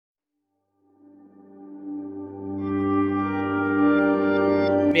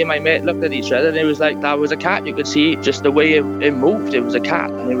Me and my mate looked at each other and it was like that was a cat. You could see just the way it moved. It was a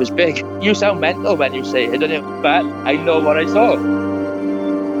cat and it was big. You sound mental when you say it, don't you? But I know what I saw.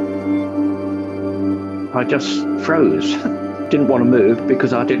 I just froze. Didn't want to move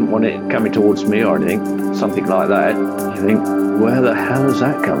because I didn't want it coming towards me or anything. Something like that. You think, where the hell has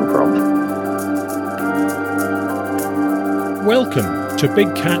that come from? Welcome to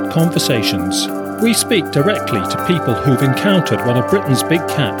Big Cat Conversations. We speak directly to people who've encountered one of Britain's big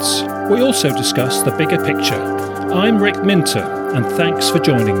cats. We also discuss the bigger picture. I'm Rick Minter, and thanks for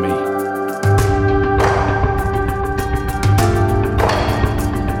joining me.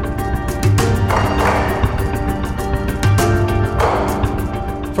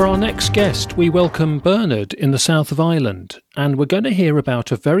 For our next guest, we welcome Bernard in the south of Ireland, and we're going to hear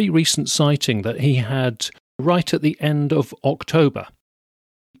about a very recent sighting that he had right at the end of October.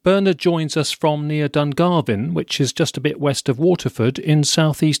 Bernard joins us from near Dungarvan, which is just a bit west of Waterford in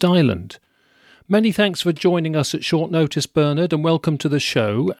southeast Ireland. Many thanks for joining us at short notice, Bernard, and welcome to the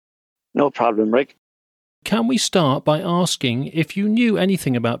show. No problem, Rick. Can we start by asking if you knew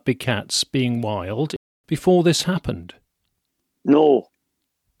anything about big cats being wild before this happened? No,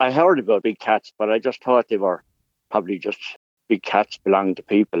 I heard about big cats, but I just thought they were probably just big cats belonging to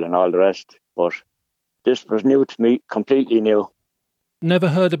people and all the rest. But this was new to me, completely new. Never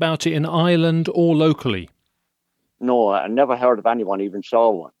heard about it in Ireland or locally? No, I never heard of anyone even saw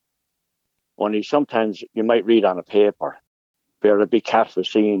one. Only sometimes you might read on a paper where a big cat was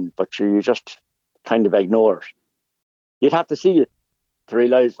seen, but you just kind of ignore it. You'd have to see it to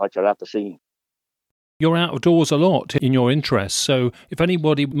realise what you're after seeing. You're outdoors a lot in your interests, so if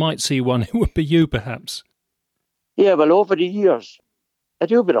anybody might see one, it would be you perhaps. Yeah, well, over the years, I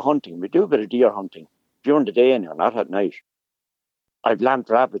do a bit of hunting. We do a bit of deer hunting during the day and not at night. I've lamped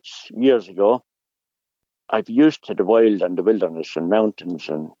rabbits years ago. I've used to the wild and the wilderness and mountains,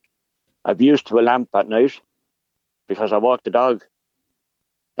 and I've used to a lamp at night because I walk the dog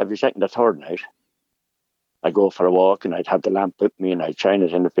every second or third night. I go for a walk and I'd have the lamp with me and I'd shine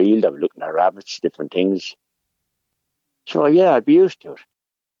it in the field. I'd be looking at rabbits, different things. So yeah, I'd be used to it.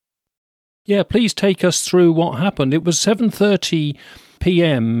 Yeah, please take us through what happened. It was 7:30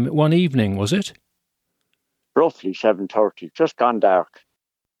 p.m. one evening, was it? Roughly 7:30, just gone dark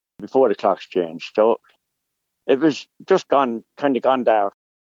before the clocks changed. So it was just kind of gone dark.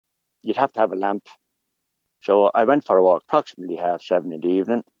 You'd have to have a lamp. So I went for a walk, approximately 7:30 in the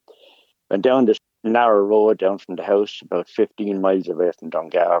evening. Went down this narrow road down from the house, about 15 miles away from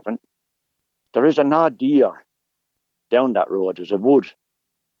Dungarvan. There is an odd deer down that road. There's a wood.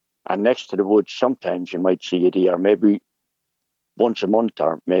 And next to the wood, sometimes you might see a deer, maybe once a month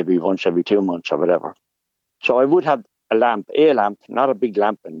or maybe once every 2 months or whatever. So I would have a lamp, not a big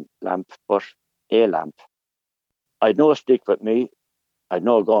lamp, but a lamp. I'd no stick with me. I'd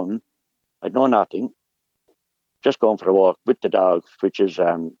no gun. I'd no nothing. Just going for a walk with the dog, which is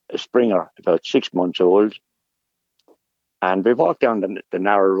a Springer, about 6 months old. And we walked down the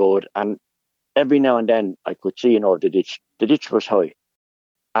narrow road, and every now and then I could see, the ditch. The ditch was high.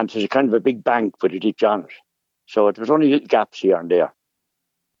 And there's a kind of a big bank with a ditch on it. So it was only little gaps here and there.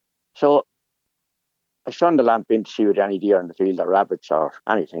 So I shone the lamp in to see if there any deer in the field or rabbits or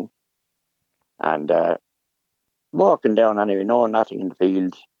anything. And walking down anyway, no, nothing in the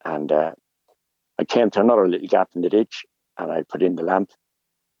field. And I came to another little gap in the ditch and I put in the lamp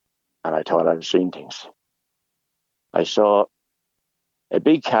and I thought I was seeing things. I saw a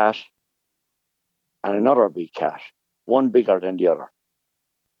big cat and another big cat, one bigger than the other.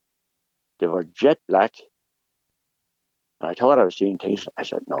 They were jet black. And I thought I was seeing things. I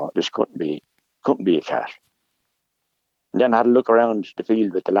said, no, this couldn't be a cat. And then I had a look around the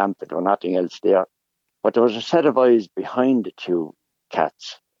field with the lamp, and there was nothing else there. But there was a set of eyes behind the two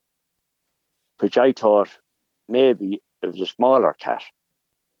cats, which I thought maybe it was a smaller cat.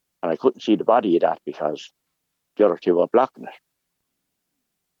 And I couldn't see the body of that because the other two were blocking it.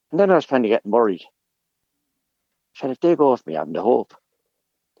 And then I was kind of getting worried. I said, if they go with me, I haven't the hope.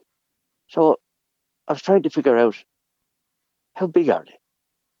 So I was trying to figure out, how big are they?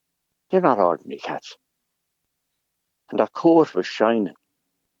 They're not ordinary cats. And their coat was shining.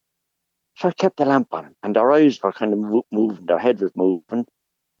 So I kept the lamp on them, and their eyes were kind of moving, their head was moving.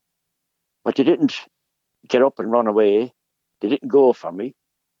 But they didn't get up and run away. They didn't go for me.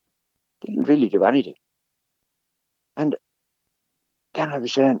 They didn't really do anything. And then I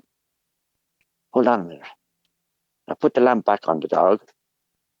was saying, hold on a minute. I put the lamp back on the dog.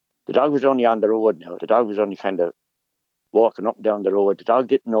 The dog was only on the road now. The dog was only kind of walking up and down the road. The dog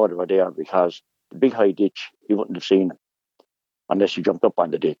didn't know they were there because the big high ditch, he wouldn't have seen them unless he jumped up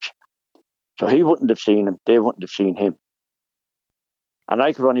on the ditch. So he wouldn't have seen them. They wouldn't have seen him. And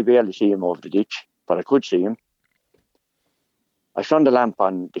I could only barely see him over the ditch, but I could see him. I shone the lamp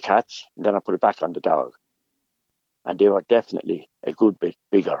on the cats, and then I put it back on the dog. And they were definitely a good bit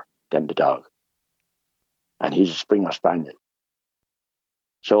bigger than the dog. And he's a Springer Spaniel.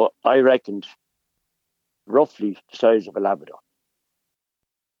 So I reckoned roughly the size of a Labrador.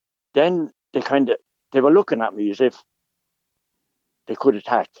 Then they were looking at me as if they could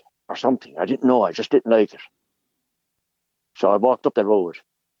attack or something. I didn't know. I just didn't like it. So I walked up the road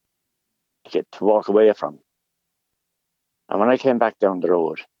to walk away from them. And when I came back down the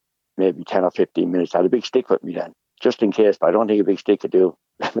road, maybe 10 or 15 minutes, I had a big stick with me then, just in case, but I don't think a big stick could do.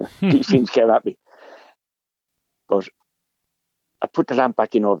 These things came at me. But I put the lamp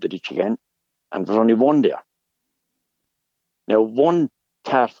back in over the ditch again, and there was only one there. Now, one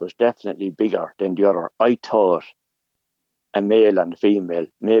cat was definitely bigger than the other. I thought a male and a female,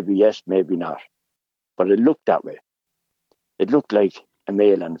 maybe yes, maybe not. But it looked that way. It looked like a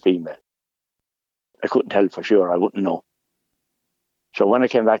male and a female. I couldn't tell for sure, I wouldn't know. So when I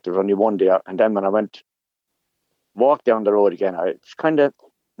came back, there was only one there. And then when I walked down the road again, I was kind of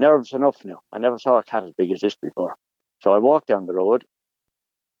nervous enough now. I never saw a cat as big as this before. So I walked down the road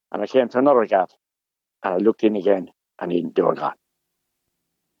and I came to another gap and I looked in again and they were gone.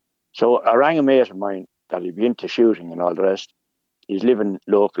 So I rang a mate of mine that he'd be into shooting and all the rest. He's living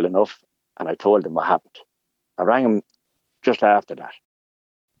local enough, and I told him what happened. I rang him just after that.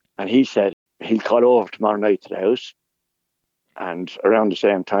 And he said he'll call over tomorrow night to the house and around the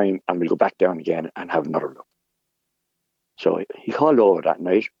same time, and we'll go back down again and have another look. So he called over that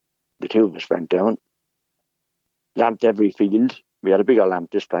night. The two of us went down, lamped every field. We had a bigger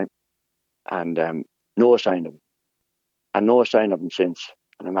lamp this time, and no sign of him. And no sign of him since.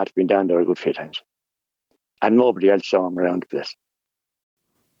 And I might have been down there a good few times. And nobody else saw him around the place.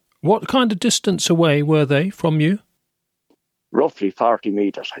 What kind of distance away were they from you? Roughly 40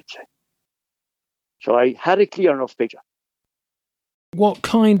 metres, I'd say. So I had a clear enough picture. What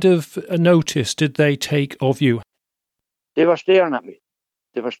kind of notice did they take of you? They were staring at me.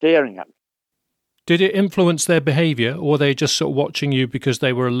 They were staring at me. Did it influence their behaviour, or were they just sort of watching you because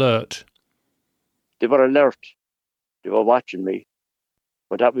they were alert? They were alert. They were watching me.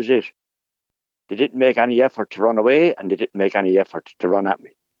 But that was it. They didn't make any effort to run away, and they didn't make any effort to run at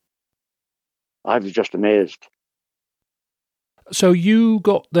me. I was just amazed. So you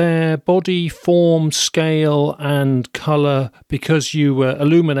got their body form, scale and colour because you were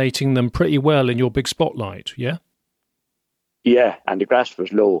illuminating them pretty well in your big spotlight, yeah? Yeah, and the grass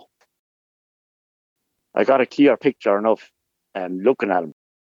was low. I got a clear picture enough looking at them.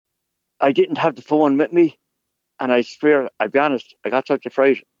 I didn't have the phone with me, and I swear, I'll be honest, I got such a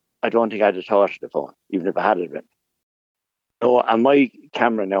fright, I don't think I'd have thought of the phone, even if I had it with me. No, and my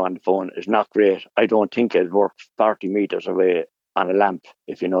camera now on the phone is not great. I don't think it'd work 40 metres away on a lamp,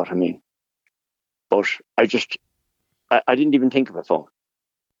 if you know what I mean. But I didn't even think of a phone.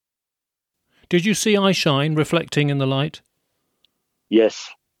 Did you see eye shine reflecting in the light? Yes.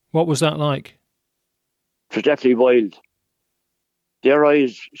 What was that like? It was definitely wild. Their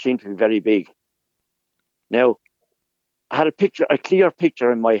eyes seemed to be very big. Now, I had a clear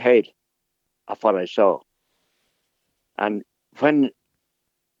picture in my head of what I saw. And when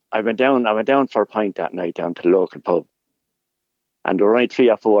I went down for a pint that night down to the local pub. And there were only 3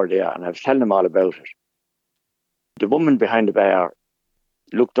 or 4 there, and I was telling them all about it. The woman behind the bar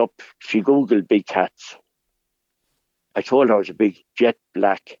looked up, she Googled big cats. I told her it was a big jet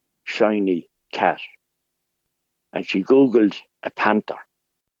black, shiny cat. And she Googled a panther.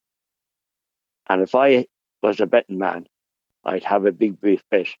 And if I was a betting man, I'd have a big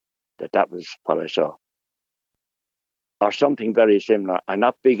bet that was what I saw. Or something very similar. I'm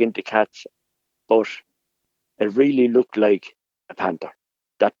not big into cats, but it really looked like a panther,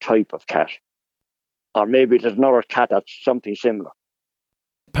 that type of cat. Or maybe there's another cat that's something similar.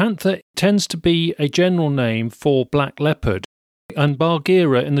 Panther tends to be a general name for black leopard. And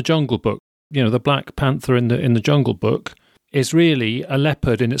Bagheera in the Jungle Book, you know, the black panther in the Jungle Book, is really a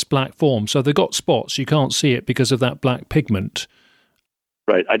leopard in its black form. So they've got spots. You can't see it because of that black pigment.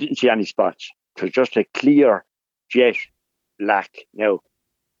 Right, I didn't see any spots. It was just a clear jet black. Now,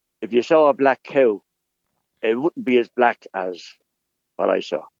 if you saw a black cow, it wouldn't be as black as what I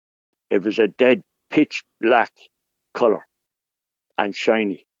saw. It was a dead pitch black colour and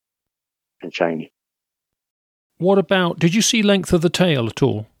shiny. What about, did you see length of the tail at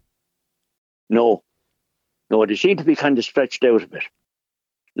all? No, they seemed to be kind of stretched out a bit,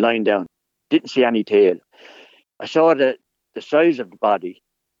 lying down. Didn't see any tail. I saw the size of the body,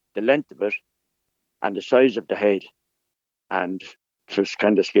 the length of it, and the size of the head. And it was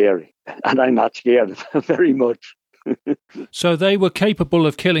kind of scary. And I'm not scared very much. So they were capable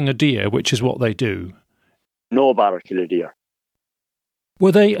of killing a deer, which is what they do. No bother kill a deer.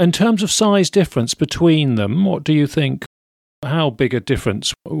 Were they, in terms of size difference between them, what do you think? How big a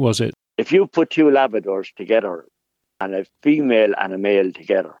difference was it? If you put two Labradors together and a female and a male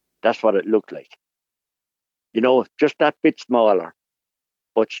together, that's what it looked like. You know, just that bit smaller,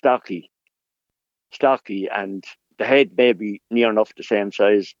 but stocky, and the head maybe near enough the same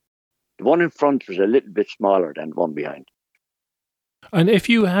size. The one in front was a little bit smaller than the one behind. And if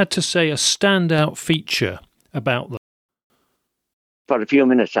you had to say a standout feature about them? For a few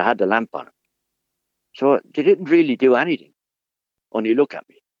minutes I had the lamp on. So they didn't really do anything, only look at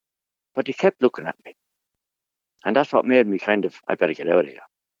me. But they kept looking at me. And that's what made me I better get out of here.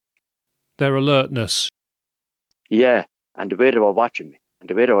 Their alertness. Yeah, and the way they were watching me, and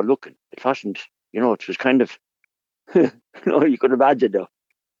the way they were looking. It wasn't, it was kind of, you could imagine though.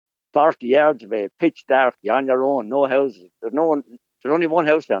 40 yards away, pitch dark, you're on your own, no houses. There's only one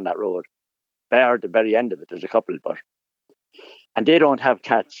house down that road. Bar at the very end of it, there's a couple, but. And they don't have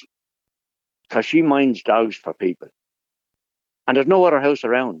cats, because she minds dogs for people. And there's no other house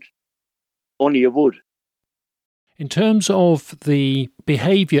around, only a wood. In terms of the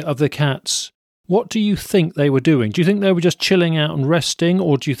behaviour of the cats, what do you think they were doing? Do you think they were just chilling out and resting,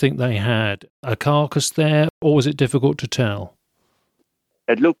 or do you think they had a carcass there, or was it difficult to tell?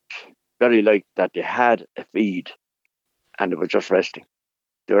 It looked very like that they had a feed and they were just resting.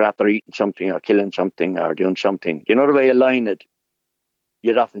 They were after eating something or killing something or doing something. You know the way you line it?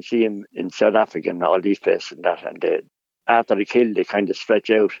 You'd often see them in South Africa and all these places and that, and after they kill, they kind of stretch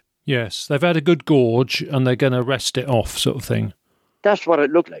out. Yes, they've had a good gorge and they're going to rest it off, sort of thing. That's what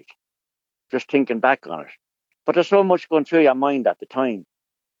it looked like, just thinking back on it. But there's so much going through your mind at the time.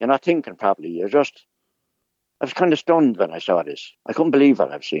 You're not thinking properly. I was kind of stunned when I saw this. I couldn't believe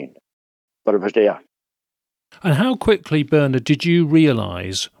what I've seen, but it was there. And how quickly, Bernard, did you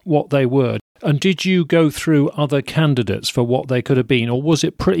realise what they were? And did you go through other candidates for what they could have been, or was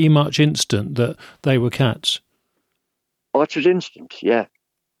it pretty much instant that they were cats? Oh, it was instant, yeah.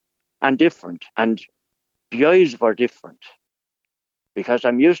 And different. And the eyes were different. Because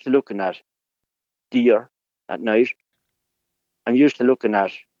I'm used to looking at deer at night. I'm used to looking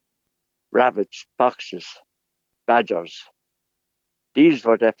at rabbits, foxes, badgers. These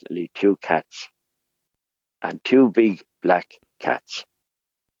were definitely two cats. And two big black cats.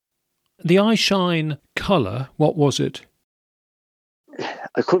 The eye shine colour, what was it?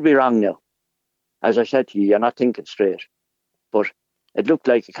 I could be wrong now. As I said to you, you're not thinking straight. But it looked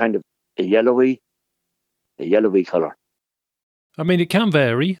like a kind of a yellowy colour. I mean, it can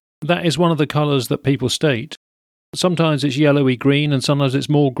vary. That is one of the colours that people state. Sometimes it's yellowy green and sometimes it's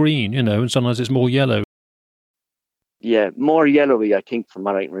more green, and sometimes it's more yellow. Yeah, more yellowy, I think, from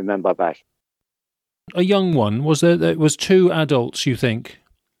what I can remember back. A young one, was there? There was two adults, you think?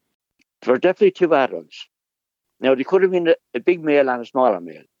 There were definitely two adults. Now, they could have been a big male and a smaller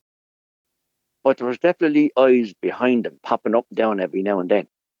male. But there was definitely eyes behind them, popping up and down every now and then.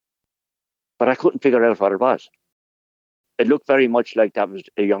 But I couldn't figure out what it was. It looked very much like that was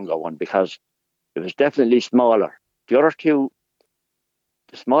a younger one because it was definitely smaller. The other two,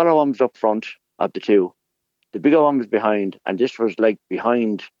 the smaller one was up front of the two. The bigger one was behind, and this was like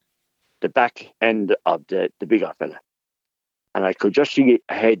behind the back end of the bigger fella. And I could just see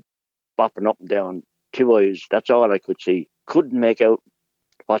a head bopping up and down, two eyes. That's all I could see. Couldn't make out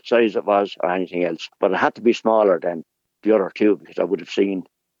what size it was or anything else. But it had to be smaller than the other two because I would have seen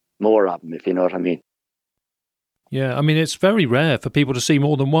more of them, if you know what I mean. Yeah, I mean, it's very rare for people to see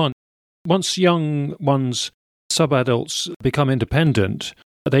more than one. Once young ones, sub-adults, become independent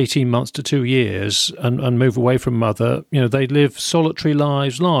at 18 months to 2 years and move away from mother, they live solitary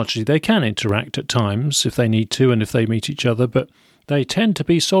lives largely. They can interact at times if they need to and if they meet each other, but they tend to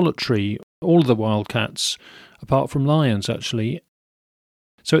be solitary, all of the wildcats, apart from lions, actually.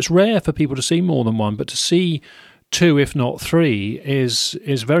 So it's rare for people to see more than one, but to see two, if not three, is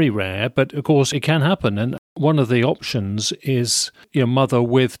very rare. But of course, it can happen. And one of the options is mother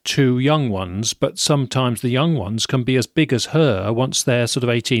with two young ones, but sometimes the young ones can be as big as her once they're sort of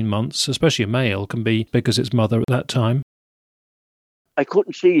 18 months, especially a male can be big as its mother at that time. I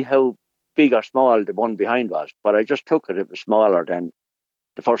couldn't see how big or small the one behind was, but I just took it was smaller than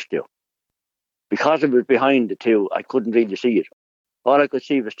the first two. Because it was behind the two, I couldn't really see it. All I could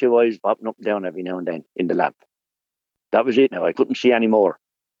see was two eyes popping up and down every now and then in the lamp. That was it now. I couldn't see any more.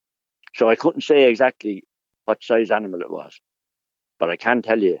 So I couldn't say exactly what size animal it was. But I can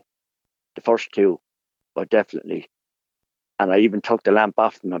tell you, the first two were definitely. And I even took the lamp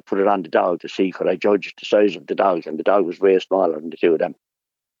off them and put it on the dog to see could I judge the size of the dog. And the dog was way smaller than the two of them.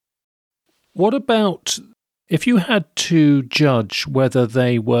 What about If you had to judge whether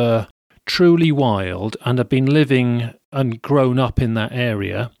they were truly wild and had been living and grown up in that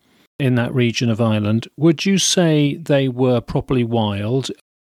area, in that region of Ireland, would you say they were properly wild,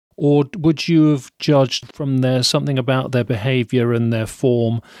 or would you have judged from something about their behaviour and their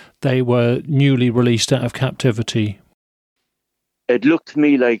form they were newly released out of captivity? It looked to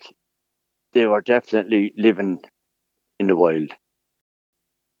me like they were definitely living in the wild.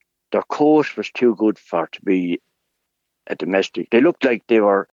 Their coat was too good to be a domestic. They looked like they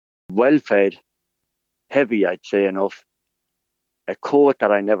were well fed, heavy, I'd say enough. A coat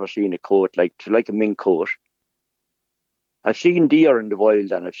that I never seen a coat like a mink coat. I've seen deer in the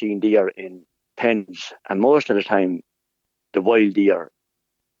wild and I've seen deer in pens, and most of the time the wild deer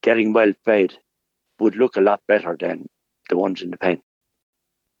getting well fed would look a lot better than the ones in the pen.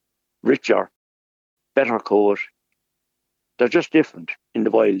 Richer, better coat. They're just different in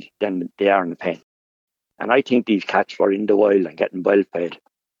the wild than they are in the pen. And I think these cats were in the wild and getting well fed.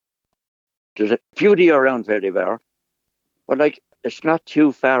 There's a few deer around where they were, but it's not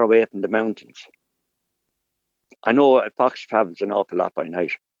too far away from the mountains. I know a fox travels an awful lot by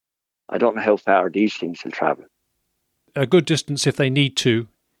night. I don't know how far these things will travel. A good distance if they need to.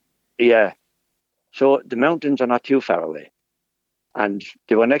 Yeah. So the mountains are not too far away. And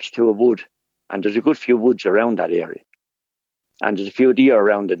they were next to a wood, and there's a good few woods around that area. And there's a few deer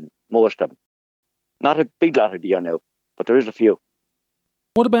around in most of them. Not a big lot of deer now, but there is a few.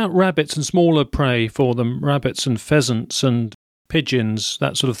 What about rabbits and smaller prey for them? Rabbits and pheasants and pigeons,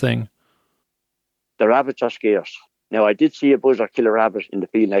 that sort of thing? The rabbits are scarce. Now, I did see a buzzard kill a rabbit in the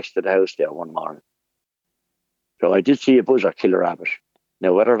field next to the house there one morning. So I did see a buzzard kill a rabbit.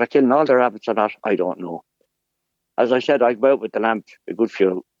 Now, whether they're killing all the rabbits or not, I don't know. As I said, I go out with the lamp a good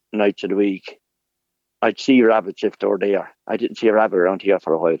few nights of the week. I'd see rabbits if they were there. I didn't see a rabbit around here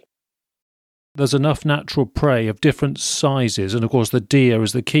for a while. There's enough natural prey of different sizes, and of course the deer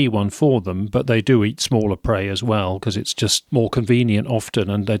is the key one for them, but they do eat smaller prey as well because it's just more convenient often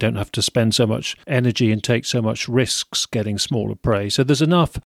and they don't have to spend so much energy and take so much risks getting smaller prey. So there's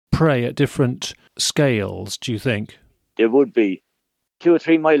enough prey at different scales, do you think? There would be. 2 or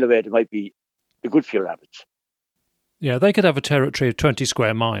 3 miles away, there might be a good few rabbits. Yeah, they could have a territory of 20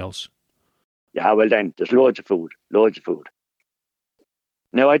 square miles. Yeah, well then, there's loads of food.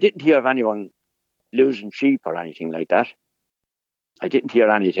 Now, I didn't hear of anyone losing sheep or anything like that. I didn't hear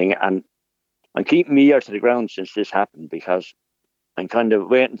anything, and I'm keeping my ear to the ground since this happened because I'm kind of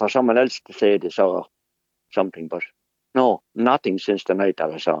waiting for someone else to say they saw something, but no, nothing since the night that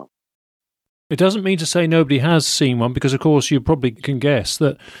I saw him. It doesn't mean to say nobody has seen one, because of course you probably can guess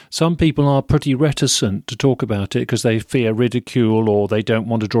that some people are pretty reticent to talk about it because they fear ridicule or they don't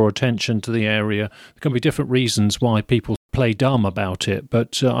want to draw attention to the area. There can be different reasons why people play dumb about it,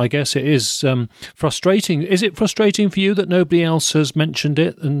 but I guess it is frustrating. Is it frustrating for you that nobody else has mentioned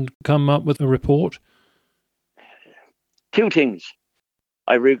it and come up with a report? 2 things.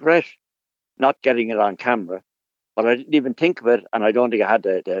 I regret not getting it on camera, but I didn't even think of it, and I don't think I had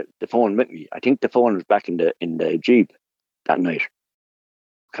the phone with me. I think the phone was back in the Jeep that night,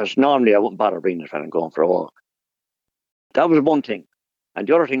 because normally I wouldn't bother bringing it when I'm going for a walk. That was one thing. And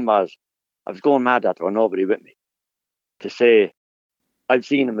the other thing was, I was going mad that there was nobody with me to say, I've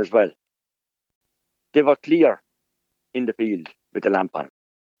seen them as well. They were clear in the field with the lamp on.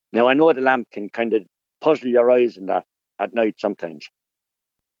 Now, I know the lamp can kind of puzzle your eyes in that at night sometimes.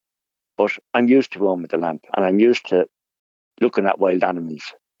 But I'm used to going with the lamp, and I'm used to looking at wild animals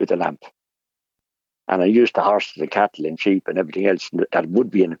with the lamp. And I'm used to horses and cattle and sheep and everything else that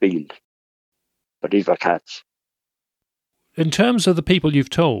would be in the field. But these were cats. In terms of the people you've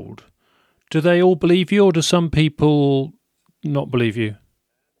told, do they all believe you, or do some people not believe you?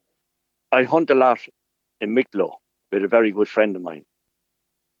 I hunt a lot in Wicklow with a very good friend of mine.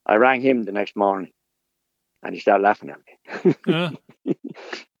 I rang him the next morning, and he started laughing at me. Yeah.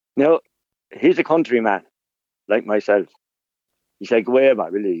 Now, he's a countryman, like myself. He said, go away,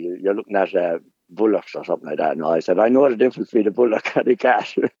 man, really, you're looking at bullocks or something like that. And I said, I know the difference between a bullock and a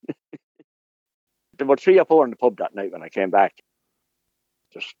cat. There were 3 or 4 in the pub that night when I came back,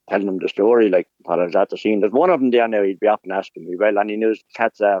 just telling them the story, like what I was at the scene. There's one of them there now, he'd be up and asking me, well, any news the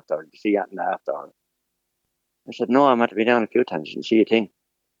cat's after, did you see anything after? I said, no, I'm had to be down a few times and see a thing.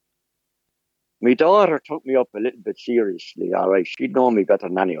 My daughter took me up a little bit seriously, all right. She'd know me better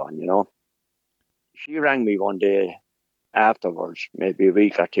than anyone, you know. She rang me one day afterwards, maybe a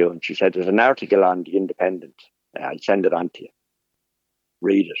week or 2, and she said, there's an article on The Independent. I'll send it on to you.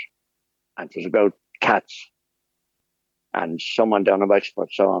 Read it. And it was about cats. And someone down in Wexford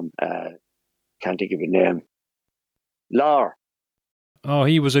saw him. Can't think of his name. Lahr. Oh,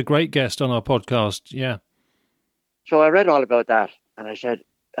 he was a great guest on our podcast, yeah. So I read all about that, and I said,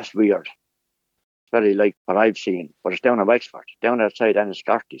 that's weird. It's very like what I've seen, but it's down in Wexford, down outside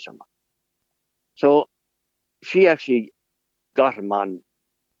Enniscorthy somewhere. So she actually got him on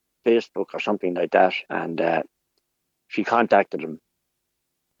Facebook or something like that, and she contacted him,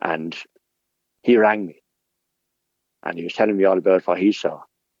 and he rang me, and he was telling me all about what he saw,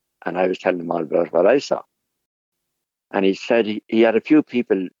 and I was telling him all about what I saw. And he said he had a few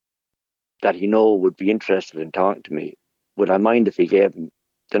people that he know would be interested in talking to me. Would I mind if he gave him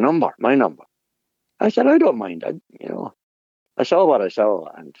the number, my number? I said, I don't mind. I saw what I saw,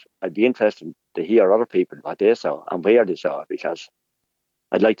 and I'd be interested to hear other people what they saw and where they saw it, because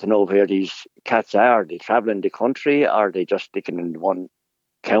I'd like to know where these cats are. Are they travelling the country? Are they just sticking in one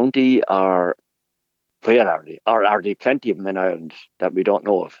county? Or where are they? Or are there plenty of them in Ireland that we don't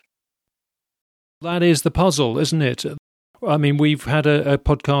know of? That is the puzzle, isn't it? I mean, we've had a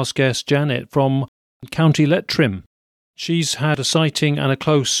podcast guest, Janet, from County Leitrim. She's had a sighting and a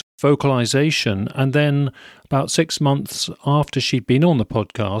close vocalisation, and then about 6 months after she'd been on the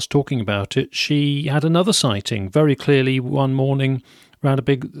podcast talking about it, she had another sighting very clearly one morning around a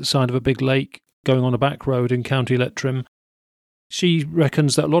big side of a big lake going on a back road in County Leitrim. She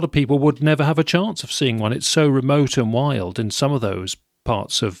reckons that a lot of people would never have a chance of seeing one. It's so remote and wild in some of those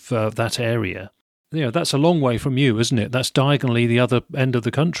parts of that area. You know, that's a long way from you, isn't it? That's diagonally the other end of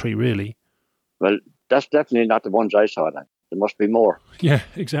the country, really. Well, that's definitely not the ones I saw then. There must be more. Yeah,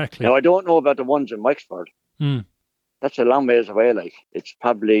 exactly. Now, I don't know about the ones in Wexford. That's a long ways away, like. It's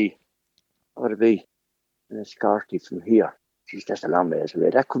probably, what would it be, in Enniscorthy from here? Geez, that's a long ways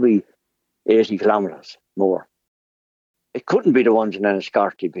away. That could be 80 kilometres more. It couldn't be the ones in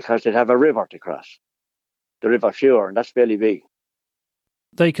Enniscorthy because they'd have a river to cross. The River Suir, and that's fairly big.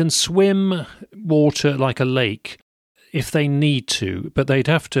 They can swim water like a lake if they need to, but they'd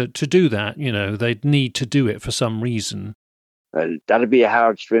have to do that, you know, they'd need to do it for some reason. Well, that'd be a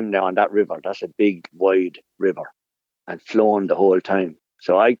hard swim now on that river. That's a big, wide river and flowing the whole time.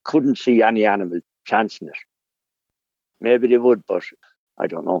 So I couldn't see any animal chancing it. Maybe they would, but I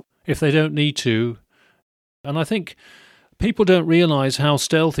don't know. If they don't need to. And I think people don't realise how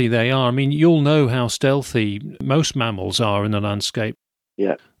stealthy they are. I mean, you'll know how stealthy most mammals are in the landscape.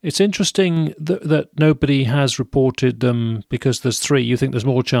 Yeah. It's interesting that nobody has reported them because there's 3. You think there's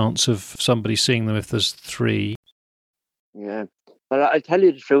more chance of somebody seeing them if there's 3? Yeah. But I'll tell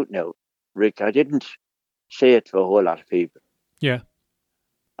you the truth now, Rick. I didn't say it to a whole lot of people. Yeah.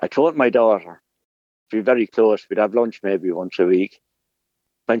 I told my daughter, we're very close, we'd have lunch maybe once a week.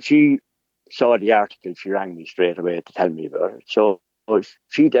 When she saw the article, she rang me straight away to tell me about it. So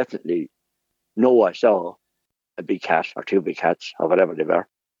she definitely know I saw a big cat or 2 big cats or whatever they were,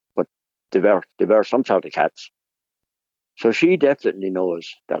 but they were some sort of cats. So she definitely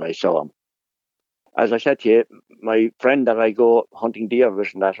knows that I saw them. As I said to you, my friend that I go hunting deer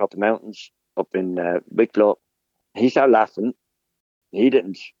with and that up the mountains up in Wicklow, he started laughing. He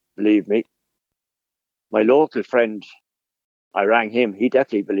didn't believe me. My local friend, I rang him. He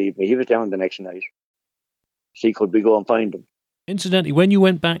definitely believed me. He was down the next night. See, could we go and find him? Incidentally, when you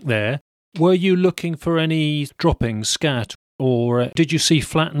went back there, were you looking for any droppings, scat, or did you see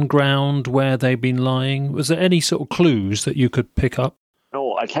flattened ground where they'd been lying? Was there any sort of clues that you could pick up?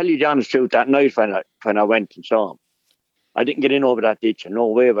 No, I'll tell you the honest truth. That night when I went and saw him, I didn't get in over that ditch, and no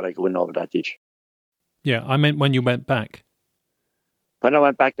way would I go in over that ditch. Yeah, I meant when you went back. When I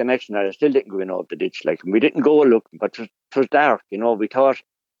went back the next night, I still didn't go in over the ditch. Like, we didn't go looking, but it was dark. You know, we thought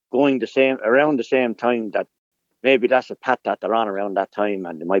going around the same time that maybe that's a pat that they're on around that time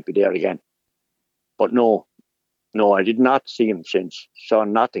and they might be there again. But no, I did not see him since. Saw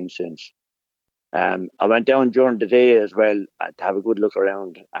nothing since. I went down during the day as well to have a good look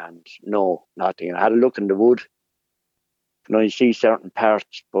around, and no, nothing. I had a look in the wood. You know, you see certain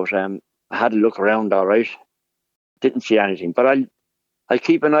parts, but I had a look around all right. Didn't see anything, but I'll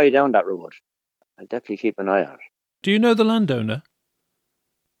keep an eye down that road. I'll definitely keep an eye on it. Do you know the landowner?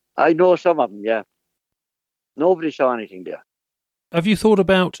 I know some of them, yeah. Nobody saw anything there. Have you thought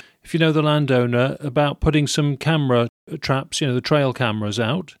about, if you know the landowner, about putting some camera traps, you know, the trail cameras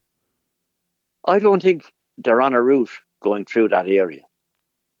out? I don't think they're on a route going through that area,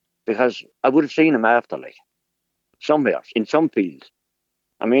 because I would have seen them after, like, somewhere, in some fields.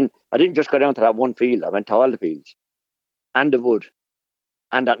 I mean, I didn't just go down to that one field. I went to all the fields and the wood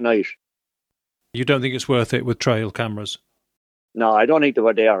and at night. You don't think it's worth it with trail cameras? No, I don't think they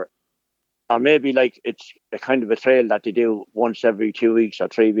were there. Or maybe like it's a kind of a trail that they do once every 2 weeks or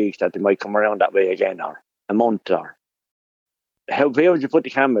 3 weeks, that they might come around that way again, or a month, or where would you put the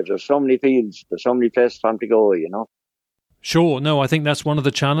cameras? There's so many fields, there's so many places for them to go, you know. Sure. No, I think that's one of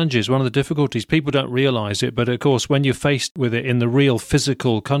the challenges, one of the difficulties. People don't realise it, but of course, when you're faced with it in the real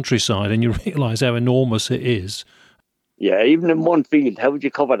physical countryside and you realise how enormous it is. Yeah, even in one field, how would you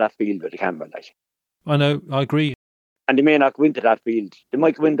cover that field with a camera? Like? I know, I agree. And they may not go into that field. They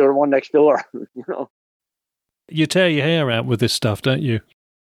might go into the one next door, you know. You tear your hair out with this stuff, don't you?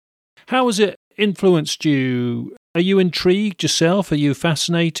 How has it influenced you? Are you intrigued yourself? Are you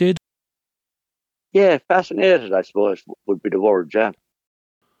fascinated? Yeah, fascinated, I suppose, would be the word, yeah.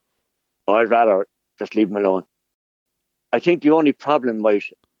 I'd rather just leave them alone. I think the only problem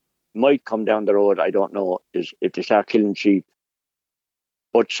might come down the road, I don't know, is if they start killing sheep.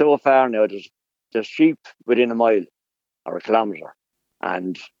 But so far now, there's sheep within a mile or a kilometre,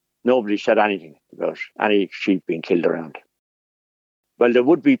 and nobody said anything about any sheep being killed around. Well, there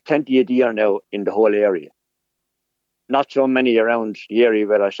would be plenty of deer now in the whole area. Not so many around the area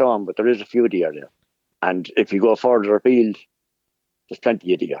where I saw them, but there is a few deer there. And if you go further afield, there's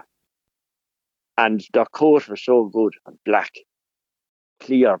plenty of deer. And their coat was so good and black,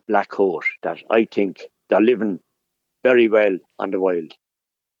 clear black coat, that I think they're living very well on the wild,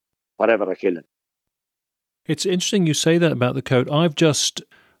 whatever they're killing. It's interesting you say that about the coat. I've just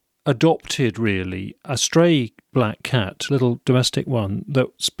adopted, really, a stray black cat, little domestic one,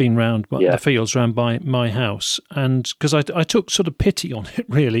 that's been round the fields round by my house. And because I took sort of pity on it,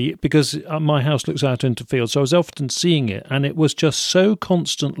 really, because my house looks out into fields, so I was often seeing it, and it was just so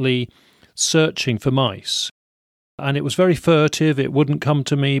constantly searching for mice. And it was very furtive. It wouldn't come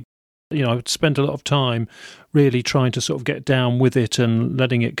to me. You know, I'd spent a lot of time really trying to sort of get down with it and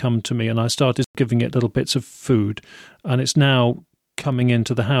letting it come to me. And I started giving it little bits of food. And it's now coming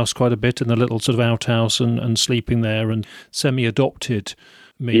into the house quite a bit in the little sort of outhouse and sleeping there, and semi-adopted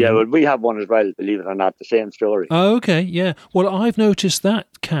me. Yeah, well, we have one as well, believe it or not, the same story. Oh, okay, yeah. Well, I've noticed that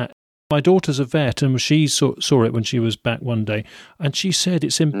cat. My daughter's a vet, and she saw it when she was back one day, and she said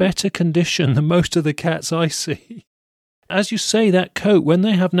it's in better condition than most of the cats I see. As you say, that coat, when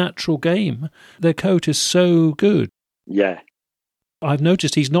they have natural game, their coat is so good. Yeah. I've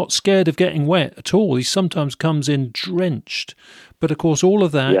noticed he's not scared of getting wet at all. He sometimes comes in drenched. But, of course, all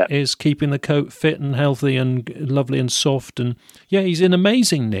of that is keeping the coat fit and healthy and lovely and soft. And, yeah, he's in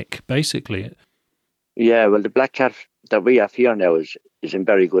amazing nick, basically. Yeah, well, the black cat that we have here now is in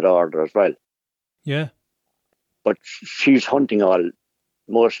very good order as well. Yeah. But she's hunting all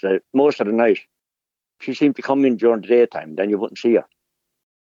most of the night. She seemed to come in during the daytime, then you wouldn't see her.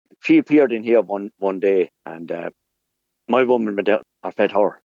 She appeared in here one day, and my woman went out and fed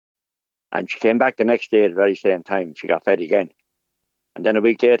her. And she came back the next day at the very same time. She got fed again. And then a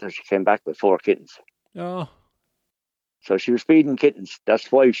week later, she came back with 4 kittens. Oh. So she was feeding kittens.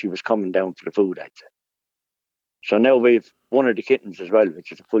 That's why she was coming down for the food, I'd say. So now we've one of the kittens as well,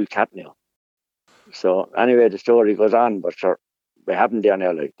 which is a full cat now. So anyway, the story goes on, but sure, we have them there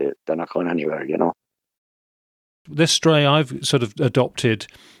now, like they're not going anywhere, you know. This stray I've sort of adopted,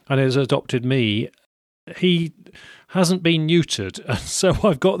 and has adopted me, he hasn't been neutered, so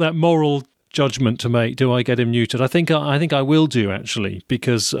I've got that moral judgment to make. Do I get him neutered? I think I will do, actually,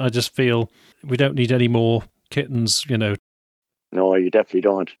 because I just feel we don't need any more kittens, you know. No, you definitely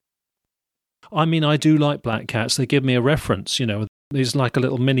don't. I mean, I do like black cats. They give me a reference, you know. There's like a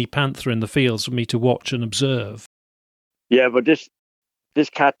little mini panther in the fields for me to watch and observe. Yeah, but this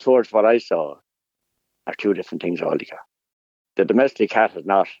cat, towards what I saw, are 2 different things altogether. The domestic cat is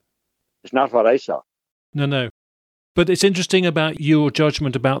not what I saw. No. But it's interesting about your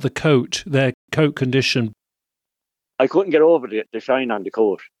judgment about the coat, their coat condition. I couldn't get over the shine on the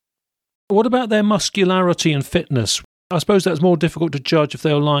coat. What about their muscularity and fitness? I suppose that's more difficult to judge if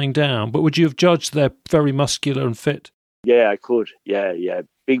they were lying down, but would you have judged they're very muscular and fit? Yeah, I could. Yeah.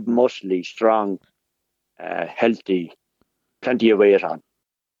 Big, muscly, strong, healthy, plenty of weight on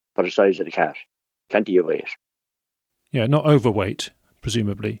for the size of the cat. Plenty of weight. Yeah, not overweight,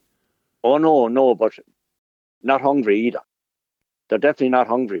 presumably. Oh, no, but not hungry either. They're definitely not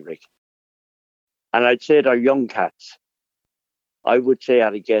hungry, Rick. And I'd say they're young cats. I would say,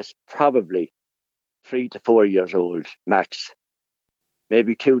 I'd guess, probably 3 to 4 years old, max.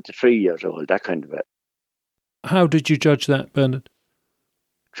 Maybe 2 to 3 years old, that kind of it. How did you judge that, Bernard?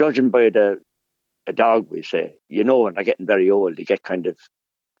 Judging by a dog, we say. You know, when they're getting very old, they get kind of,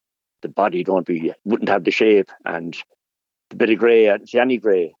 the body wouldn't have the shape, and the bit of grey, I didn't see any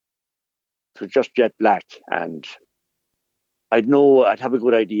grey. It was just jet black, and I'd have a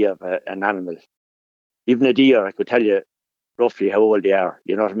good idea of an animal. Even a deer, I could tell you roughly how old they are,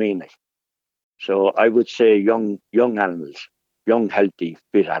 you know what I mean? Like, so I would say young animals, young, healthy,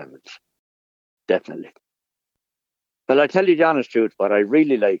 fit animals, definitely. But I tell you the honest truth, what I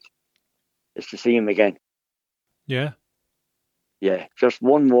really like is to see him again. Yeah. Yeah, just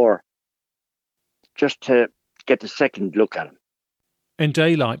one more, just to get the second look at him. In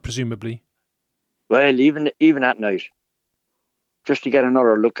daylight, presumably. Well, even at night, just to get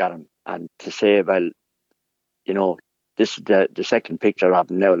another look at him and to say, well, this is the second picture of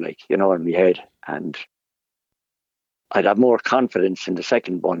him now, like, in my head. And I'd have more confidence in the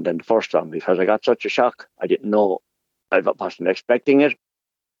second one than the first one because I got such a shock. I didn't know. I wasn't expecting it.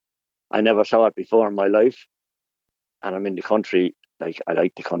 I never saw it before in my life. And I'm in the country. Like, I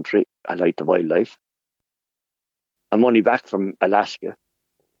like the country. I like the wildlife. I'm only back from Alaska.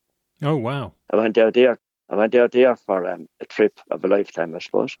 Oh, wow. I went out there for a trip of a lifetime, I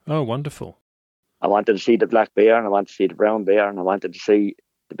suppose. Oh, wonderful. I wanted to see the black bear, and I wanted to see the brown bear, and I wanted to see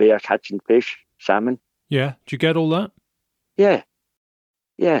the bear catching fish, salmon. Yeah. Did you get all that? Yeah.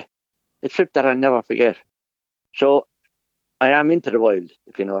 A trip that I'll never forget. So I am into the wild,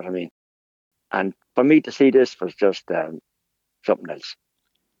 if you know what I mean. And for me to see this was just something else.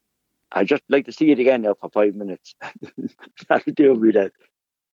 I'd just like to see it again now for 5 minutes. That'll do me that.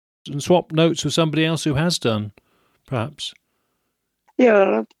 And swap notes with somebody else who has done, perhaps.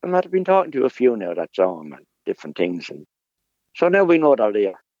 Yeah, I might have been talking to a few now that saw them and different things. And so now we know they're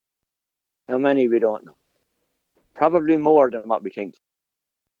there. How many we don't know. Probably more than what we think.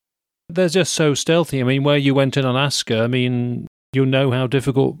 They're just so stealthy. I mean, where you went in Alaska, I mean, you know how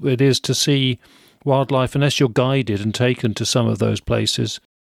difficult it is to see wildlife unless you're guided and taken to some of those places.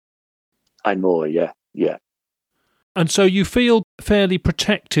 I know, yeah. And so you feel fairly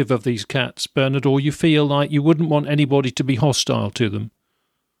protective of these cats, Bernard, or you feel like you wouldn't want anybody to be hostile to them?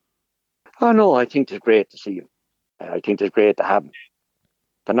 Oh, no, I think it's great to see them. I think it's great to have them.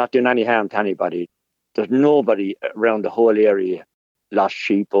 They're not doing any harm to anybody. There's nobody around the whole area lost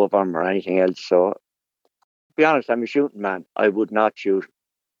sheep over them or anything else. So, to be honest, I'm a shooting man. I would not shoot.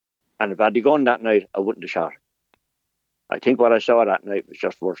 And if I had a gun that night, I wouldn't have shot. I think what I saw that night was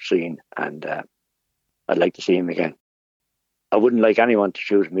just worth seeing, and I'd like to see him again. I wouldn't like anyone to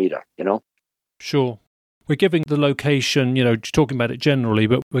shoot him either, Sure. We're giving the location, talking about it generally,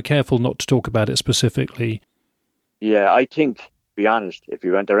 but we're careful not to talk about it specifically. Yeah, I think, to be honest, if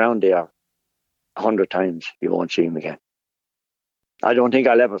you went around there 100 times, you won't see him again. I don't think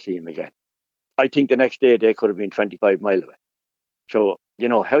I'll ever see him again. I think the next day they could have been 25 miles away. So,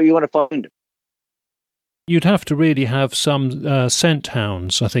 how are you going to find him? You'd have to really have some scent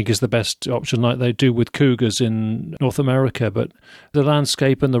hounds, I think, is the best option, like they do with cougars in North America. But the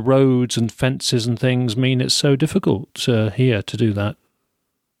landscape and the roads and fences and things mean it's so difficult here to do that.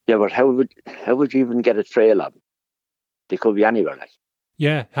 Yeah, but how would you even get a trail of them? They could be anywhere, like.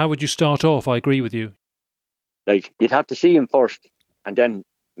 Yeah, how would you start off? I agree with you. Like, you'd have to see him first, and then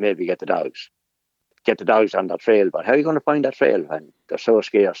maybe get the dogs. Get the dogs on that trail. But how are you going to find that trail when they're so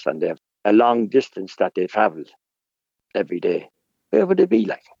scarce and they have a long distance that they travel every day? Where would they be,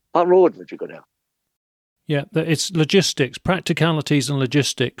 like? What road would you go down? Yeah, it's logistics, practicalities and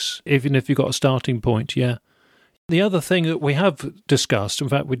logistics, even if you've got a starting point, yeah. The other thing that we have discussed, in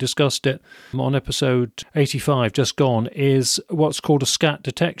fact we discussed it on episode 85, just gone, is what's called a scat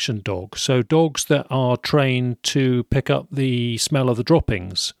detection dog. So dogs that are trained to pick up the smell of the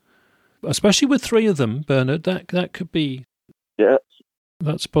droppings. Especially with 3 of them, Bernard, that could be... Yeah.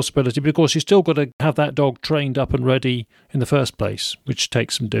 That's a possibility. But of course, you've still got to have that dog trained up and ready in the first place, which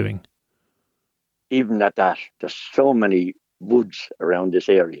takes some doing. Even at that, there's so many woods around this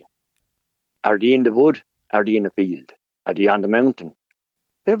area. Are they in the wood? Are they in the field? Are they on the mountain?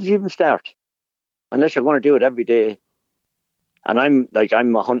 Where would you even start? Unless you're going to do it every day. And I'm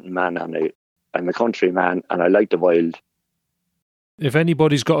a hunting man, and I'm a country man, and I like the wild. If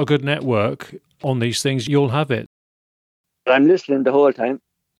anybody's got a good network on these things, you'll have it. I'm listening the whole time.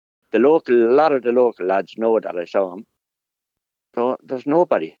 A lot of the local lads know that I saw him. So there's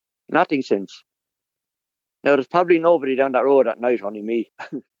nobody. Nothing since. Now, there's probably nobody down that road at night, only me.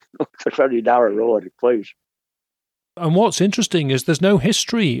 It's a very narrow road, it's quiet. And what's interesting is there's no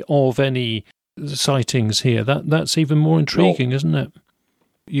history of any sightings here. That's even more intriguing, isn't it?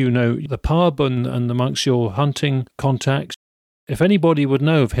 The pub and amongst your hunting contacts, if anybody would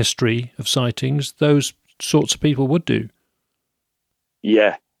know of history of sightings, those sorts of people would do.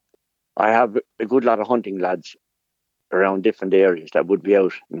 Yeah. I have a good lot of hunting lads around different areas that would be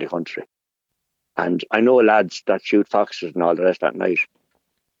out in the country. And I know lads that shoot foxes and all the rest at night,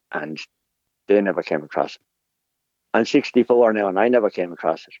 and they never came across it. I'm 64 now, and I never came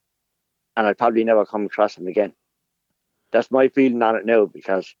across it. And I'll probably never come across them again. That's my feeling on it now,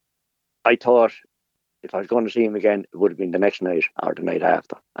 because I thought if I was going to see him again, it would have been the next night or the night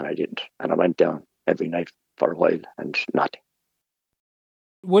after, and I didn't. And I went down every night for a while, and nothing.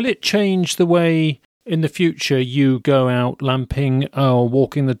 Will it change the way in the future you go out lamping or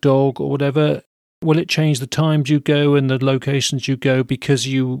walking the dog or whatever, will it change the times you go and the locations you go because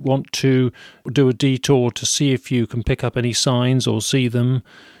you want to do a detour to see if you can pick up any signs or see them?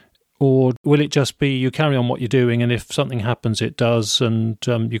 Or will it just be you carry on what you're doing and if something happens, it does, and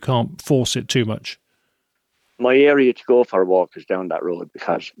you can't force it too much? My area to go for a walk is down that road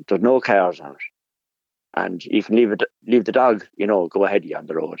because there's no cars on it. And you can leave the dog, go ahead of you on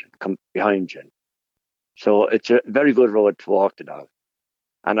the road and come behind you. So it's a very good road to walk the dog.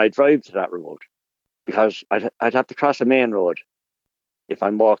 And I drive to that road because I'd have to cross a main road if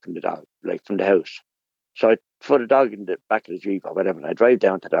I'm walking the dog, like from the house. So I put the dog in the back of the Jeep or whatever, and I drive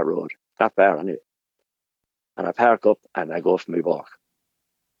down to that road, not far anyway. And I park up and I go for my walk.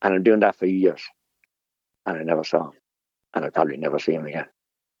 And I'm doing that for years. And I never saw him. And I'll probably never see him again.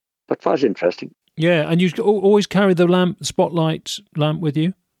 But it was interesting. Yeah, and you always carry the spotlight lamp with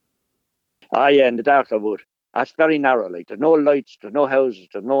you? Ah, yeah, in the dark I would. That's very narrow, like there's no lights, there's no houses,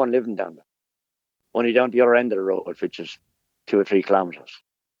 there's no one living down there. Only down the other end of the road, which is 2 or 3 kilometres.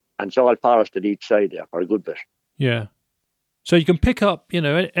 And it's all forested each side there for a good bit. Yeah. So you can pick up,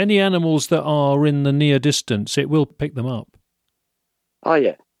 any animals that are in the near distance, it will pick them up. Oh,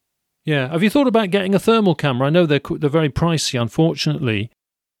 yeah. Yeah. Have you thought about getting a thermal camera? I know they're very pricey, unfortunately.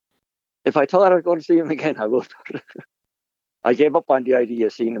 If I thought I was going to see him again, I would. I gave up on the idea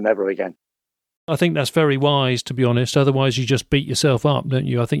of seeing him ever again. I think that's very wise, to be honest. Otherwise, you just beat yourself up, don't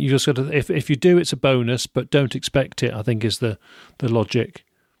you? I think you just got to, if you do, it's a bonus, but don't expect it, I think is the logic.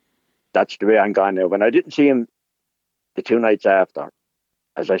 That's the way I'm going now. When I didn't see him the 2 nights after,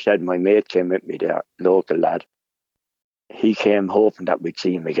 as I said, my mate came with me there, local lad. He came hoping that we'd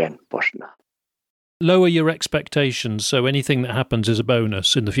see him again, but no. Lower your expectations, so anything that happens is a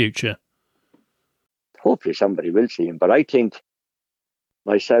bonus in the future. Hopefully somebody will see him, but I think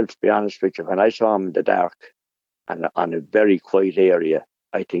myself, to be honest with you, when I saw him in the dark and on a very quiet area,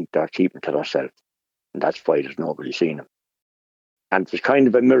 I think they're keeping to themselves, and that's why there's nobody seen him. And it was kind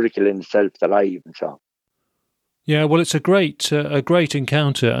of a miracle in itself that I even saw him. Yeah, well, it's a great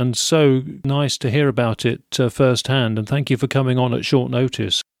encounter, and so nice to hear about it firsthand. And thank you for coming on at short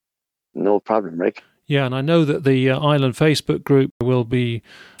notice. No problem, Rick. Yeah, and I know that the Island Facebook group will be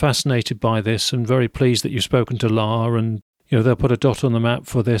fascinated by this and very pleased that you've spoken to La, and they'll put a dot on the map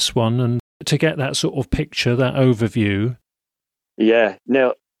for this one, and to get that sort of picture, that overview. Yeah.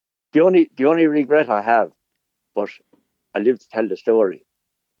 Now, the only regret I have, but I live to tell the story.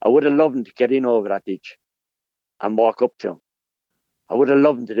 I would have loved him to get in over that ditch and walk up to him. I would have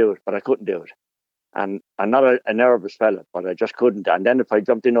loved him to do it, but I couldn't do it. And I'm not a nervous fella, but I just couldn't. And then if I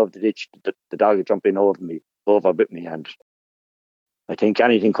jumped in over the ditch, the dog would jump in over with me. And I think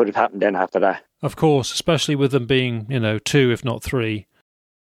anything could have happened then after that. Of course, especially with them being, 2, if not 3.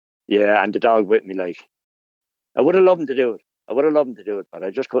 Yeah, and the dog with me, like. I would have loved him to do it. But I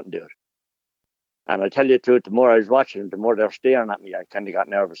just couldn't do it. And I tell you the truth, the more I was watching them, the more they were staring at me, I kind of got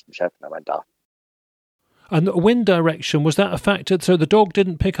nervous myself and I went off. And the wind direction, was that a factor? So the dog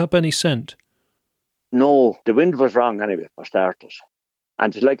didn't pick up any scent? No, the wind was wrong anyway, for starters.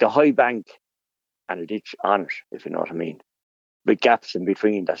 And it's like a high bank and a ditch on it, if you know what I mean. With gaps in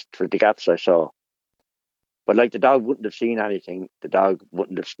between, that's for the gaps I saw. But like the dog wouldn't have seen anything, the dog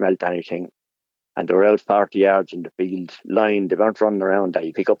wouldn't have smelt anything. And they were out 40 yards in the field, lined, they weren't running around that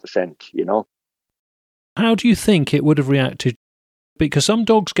you pick up a scent, How do you think it would have reacted? Because some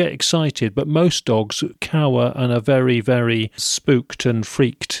dogs get excited, but most dogs cower and are very, very spooked and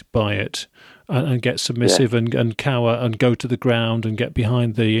freaked by it and get submissive and cower and go to the ground and get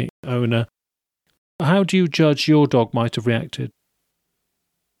behind the owner. How do you judge your dog might have reacted?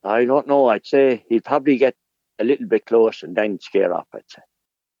 I don't know. I'd say he'd probably get a little bit close and then scare off, I'd say.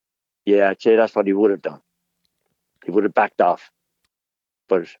 Yeah, I'd say that's what he would have done. He would have backed off.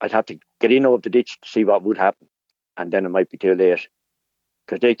 But I'd have to get in over the ditch to see what would happen. And then it might be too late.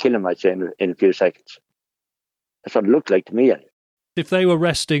 Because they kill him, I'd say, in a few seconds. That's what it looked like to me. If they were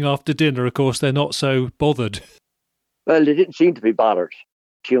resting after dinner, of course, they're not so bothered. Well, they didn't seem to be bothered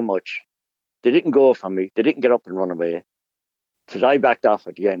too much. They didn't go from me. They didn't get up and run away. Because I backed off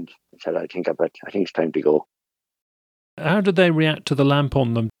at the end and said, I think it's time to go. How did they react to the lamp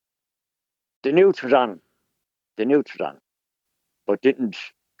on them? They knew it was on. But didn't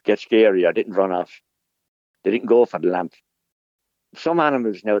get scary or didn't run off. They didn't go for the lamp. Some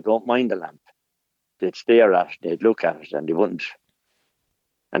animals now don't mind the lamp. They'd stare at it, they'd look at it, and they wouldn't.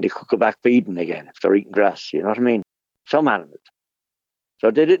 And they could go back feeding again if they're eating grass, you know what I mean? Some animals. So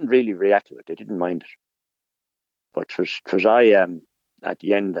they didn't really react to it, they didn't mind it. But because at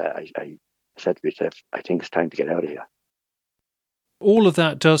the end, I said to myself, I think it's time to get out of here. All of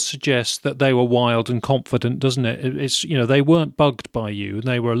that does suggest that they were wild and confident, doesn't it? It's, they weren't bugged by you and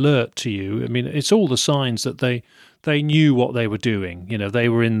they were alert to you. I mean, it's all the signs that they knew what they were doing. They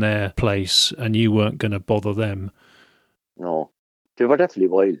were in their place and you weren't going to bother them. No, they were definitely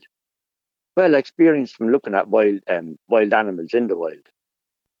wild. Well, experience from looking at wild animals in the wild,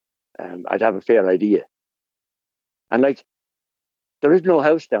 I'd have a fair idea. And there is no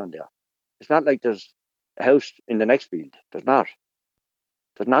house down there. It's not like there's a house in the next field. There's not.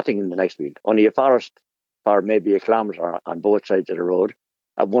 There's nothing in the next field. Only a forest for maybe a kilometre on both sides of the road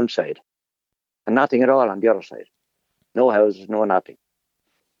at one side. And nothing at all on the other side. No houses, no nothing.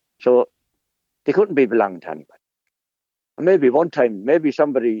 So they couldn't be belonging to anybody. And maybe one time, maybe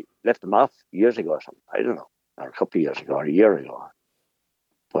somebody left them off years ago or something. I don't know. Or a couple of years ago or a year ago.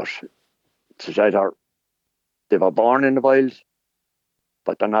 But it's either they were born in the wild,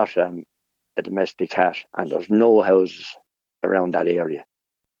 but they're not a domestic cat. And there's no houses around that area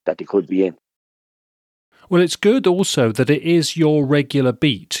that they could be in. Well, it's good also that it is your regular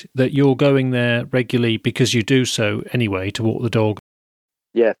beat, that you're going there regularly because you do so anyway to walk the dog.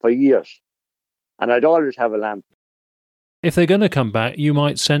 Yeah, for years. And I'd always have a lamp. If they're going to come back, you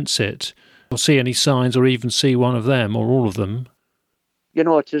might sense it, or see any signs, or even see one of them, or all of them.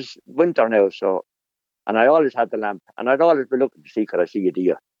 It is winter now, and I always had the lamp, and I'd always be looking to see could I see a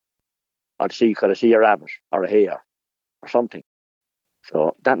deer, or could I see a rabbit, or a hare, or something.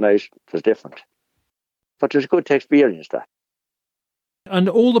 So that night was different. But it was good to experience that. And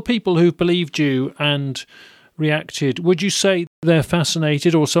all the people who believed you and reacted, would you say they're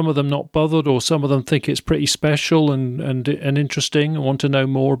fascinated, or some of them not bothered, or some of them think it's pretty special and interesting and want to know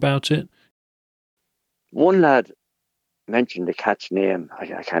more about it? One lad mentioned the cat's name.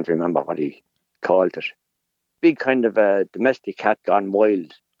 I can't remember what he called it. Big kind of a domestic cat gone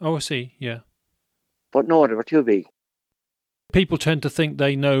wild. Oh, I see, yeah. But no, they were too big. People tend to think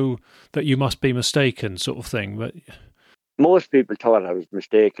they know that you must be mistaken, sort of thing. But most people thought I was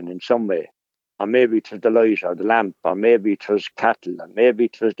mistaken in some way. Or maybe it was the light or the lamp, or maybe it was cattle, and maybe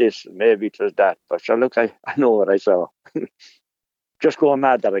it was this, and maybe it was that. But sure, look, I know what I saw. Just going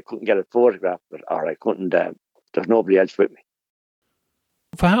mad that I couldn't get it photographed, or I couldn't, there's nobody else with me.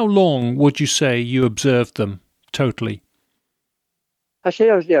 For how long would you say you observed them, totally? I say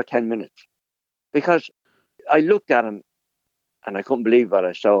I was there 10 minutes. Because I looked at them, and I couldn't believe what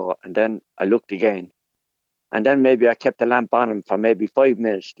I saw, and then I looked again. And then maybe I kept the lamp on them for maybe 5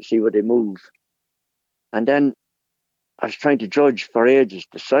 minutes to see where they move. And then I was trying to judge for ages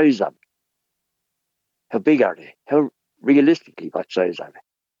the size of them. How big are they? How realistically, what size are they?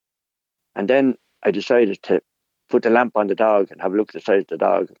 And then I decided to put the lamp on the dog and have a look at the size of the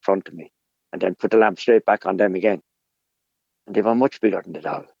dog in front of me, and then put the lamp straight back on them again. And they were much bigger than the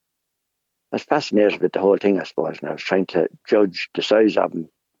dog. I was fascinated with the whole thing, I suppose, and I was trying to judge the size of them.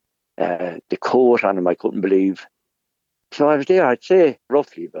 The coat on them, I couldn't believe. So I was there, I'd say,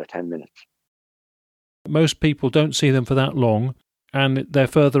 roughly about 10 minutes. Most people don't see them for that long, and they're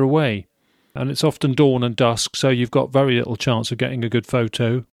further away. And it's often dawn and dusk, so you've got very little chance of getting a good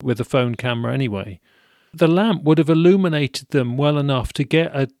photo with a phone camera anyway. The lamp would have illuminated them well enough to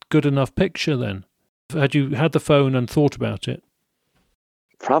get a good enough picture then. Had you had the phone and thought about it?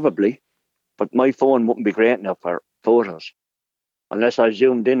 Probably, but my phone wouldn't be great enough for photos unless I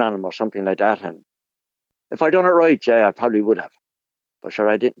zoomed in on them or something like that. And if I'd done it right, yeah, I probably would have. But sure,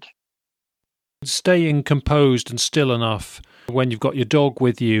 I didn't. Staying composed and still enough when you've got your dog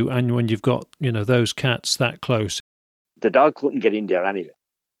with you and when you've got, those cats that close. The dog couldn't get in there anyway,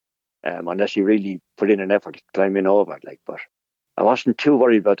 unless he really put in an effort to climb in over it. But I wasn't too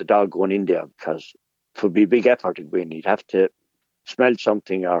worried about the dog going in there because it would be a big effort to go in. He'd have to smell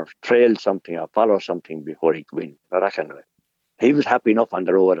something or trail something or follow something before he could go in. That kind of way. He was happy enough on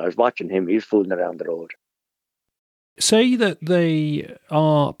the road. I was watching him. He was fooling around the road. Say that they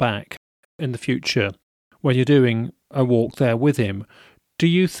are back in the future when you're doing a walk there with him. Do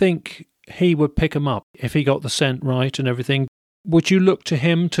you think he would pick them up if he got the scent right and everything? Would you look to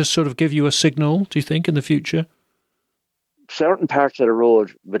him to sort of give you a signal, do you think, in the future? Certain parts of the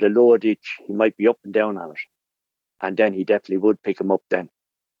road with a low ditch, he might be up and down on it. And then he definitely would pick him up then.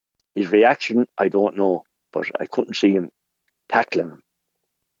 His reaction, I don't know, but I couldn't see him tackling him.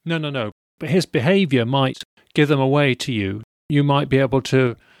 No. But his behaviour might give them away to you. You might be able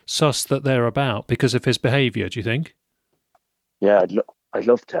to suss that they're about because of his behaviour, do you think? Yeah, I'd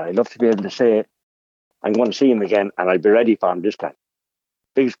love to. I'd love to be able to say, I'm going to see him again and I'll be ready for him this time.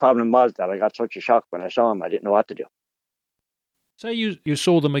 Biggest problem was that I got such a shock when I saw him, I didn't know what to do. Say you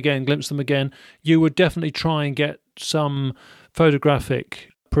saw them again, glimpsed them again, you would definitely try and get some photographic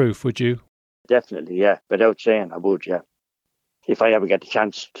proof, would you? Definitely, yeah. Without saying, I would, yeah. if I ever get the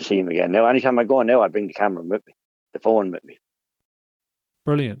chance to see him again. Now, anytime I go now, I bring the camera with me, the phone with me.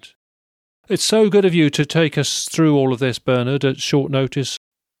 Brilliant. It's so good of you to take us through all of this, Bernard, at short notice.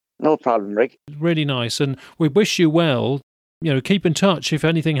 No problem, Rick. Really nice, and we wish you well. Keep in touch if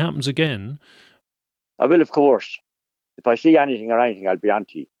anything happens again. I will, of course. If I see anything or anything, I'll be on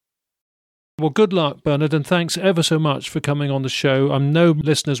to you. Well, good luck, Bernard, and thanks ever so much for coming on the show. I know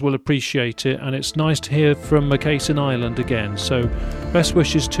listeners will appreciate it, and it's nice to hear from Macason Island again. So, best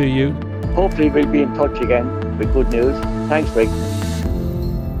wishes to you. Hopefully we'll be in touch again with good news. Thanks, Rick.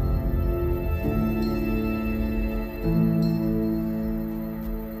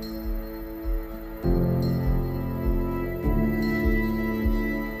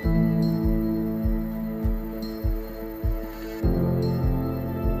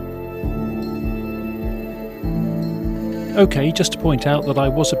 Okay, just to point out that I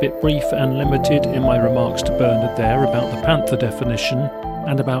was a bit brief and limited in my remarks to Bernard there about the panther definition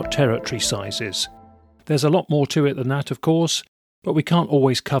and about territory sizes. There's a lot more to it than that, of course, but we can't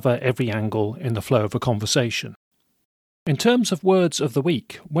always cover every angle in the flow of a conversation. In terms of words of the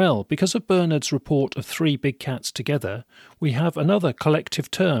week, well, because of Bernard's report of 3 big cats together, we have another collective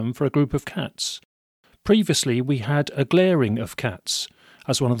term for a group of cats. Previously we had a glaring of cats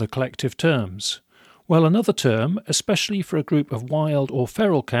as one of the collective terms. Well, another term, especially for a group of wild or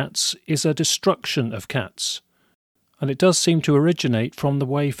feral cats, is a destruction of cats. And it does seem to originate from the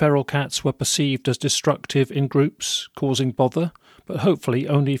way feral cats were perceived as destructive in groups, causing bother, but hopefully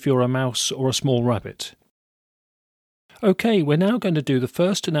only if you're a mouse or a small rabbit. OK, we're now going to do the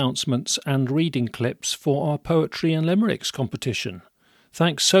first announcements and reading clips for our Poetry and Limericks competition.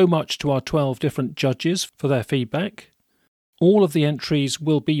 Thanks so much to our 12 different judges for their feedback. All of the entries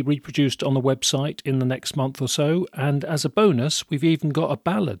will be reproduced on the website in the next month or so, and as a bonus, we've even got a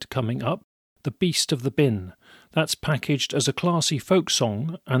ballad coming up, The Beast of the Bin. That's packaged as a classy folk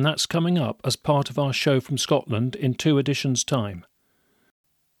song, and that's coming up as part of our show from Scotland in 2 editions' time.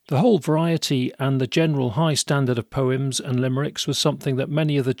 The whole variety and the general high standard of poems and limericks was something that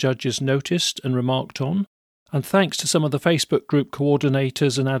many of the judges noticed and remarked on, and thanks to some of the Facebook group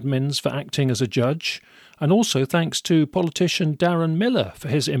coordinators and admins for acting as a judge, and also thanks to politician Darren Miller for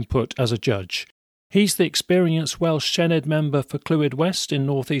his input as a judge. He's the experienced Welsh Senedd member for Clwyd West in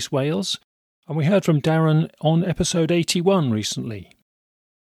North East Wales, and we heard from Darren on episode 81 recently.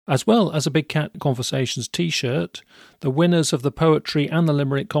 As well as a Big Cat Conversations t-shirt, the winners of the poetry and the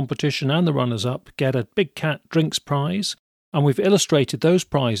limerick competition and the runners-up get a Big Cat Drinks prize, and we've illustrated those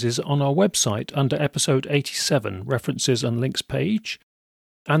prizes on our website under episode 87, references and links page.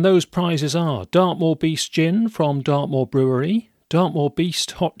 And those prizes are Dartmoor Beast Gin from Dartmoor Brewery, Dartmoor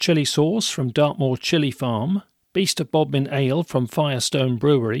Beast Hot Chili Sauce from Dartmoor Chili Farm, Beast of Bodmin Ale from Firestone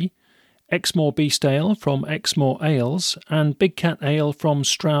Brewery, Exmoor Beast Ale from Exmoor Ales, and Big Cat Ale from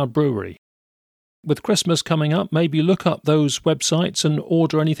Stroud Brewery. With Christmas coming up, maybe look up those websites and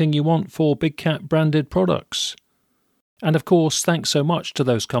order anything you want for Big Cat branded products. And of course, thanks so much to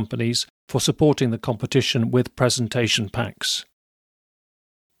those companies for supporting the competition with presentation packs.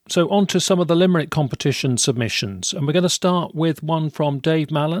 So on to some of the limerick competition submissions, and we're going to start with one from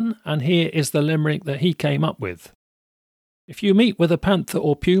Dave Mallon, and here is the limerick that he came up with. If you meet with a panther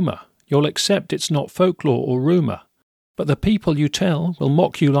or puma, you'll accept it's not folklore or rumour, but the people you tell will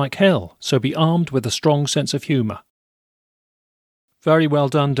mock you like hell, so be armed with a strong sense of humour. Very well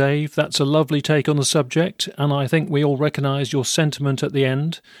done, Dave. That's a lovely take on the subject, and I think we all recognise your sentiment at the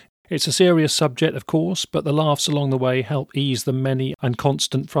end. It's a serious subject, of course, but the laughs along the way help ease the many and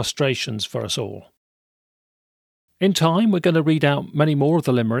constant frustrations for us all. In time, we're going to read out many more of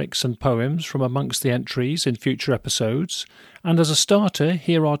the limericks and poems from amongst the entries in future episodes, and as a starter,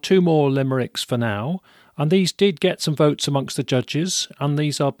 here are 2 more limericks for now, and these did get some votes amongst the judges, and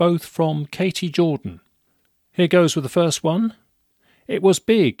these are both from Katie Jordan. Here goes with the first one. It was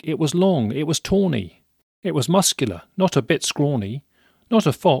big, it was long, it was tawny. It was muscular, not a bit scrawny. Not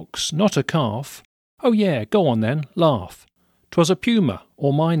a fox, not a calf. Oh yeah, go on then, laugh. 'Twas a puma,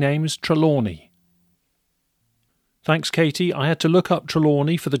 or my name's Trelawney. Thanks, Katie. I had to look up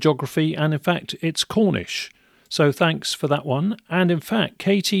Trelawney for the geography, and in fact, it's Cornish. So thanks for that one. And in fact,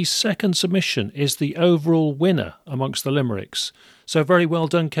 Katie's second submission is the overall winner amongst the limericks. So very well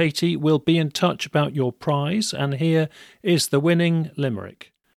done, Katie. We'll be in touch about your prize, and here is the winning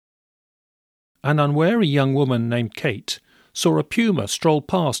limerick. An unwary young woman named Kate saw a puma stroll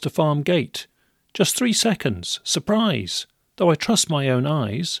past a farm gate. Just 3 seconds, surprise, though I trust my own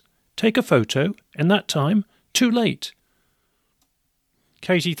eyes. Take a photo, in that time, too late.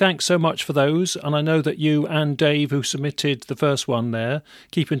 Katie, thanks so much for those, and I know that you and Dave, who submitted the first one there,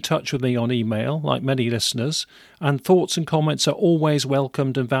 keep in touch with me on email, like many listeners, and thoughts and comments are always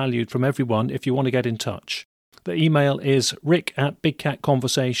welcomed and valued from everyone if you want to get in touch. The email is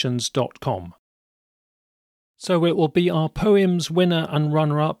rick@bigcatconversations.com. So it will be our poems winner and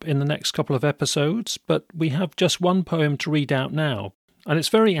runner-up in the next couple of episodes, but we have just one poem to read out now. And it's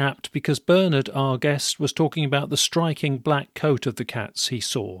very apt because Bernard, our guest, was talking about the striking black coat of the cats he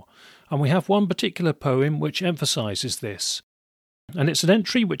saw. And we have one particular poem which emphasises this. And it's an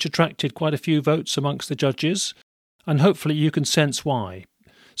entry which attracted quite a few votes amongst the judges, and hopefully you can sense why.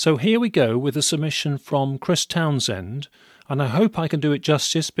 So here we go with a submission from Chris Townsend, and I hope I can do it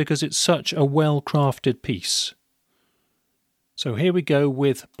justice because it's such a well-crafted piece. So here we go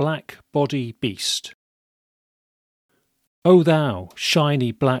with Black Body Beast. O thou,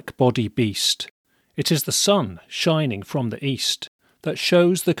 shiny black body beast, it is the sun shining from the east that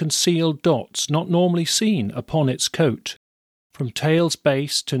shows the concealed dots not normally seen upon its coat, from tail's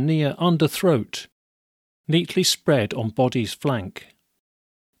base to near under throat, neatly spread on body's flank.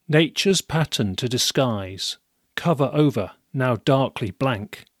 Nature's pattern to disguise, cover over, now darkly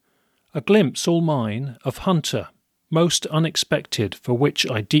blank. A glimpse all mine of hunter, most unexpected, for which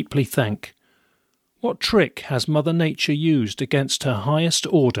I deeply thank. What trick has Mother Nature used against her highest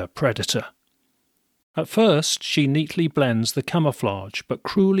order predator? At first she neatly blends the camouflage, but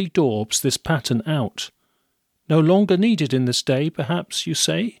cruelly daubs this pattern out. No longer needed in this day, perhaps you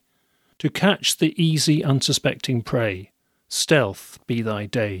say? To catch the easy unsuspecting prey, stealth be thy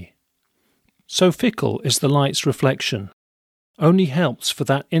day. So fickle is the light's reflection, only helps for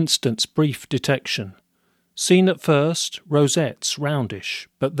that instant's brief detection. Seen at first, rosettes roundish,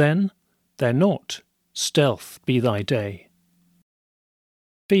 but then they're not. Stealth be thy day.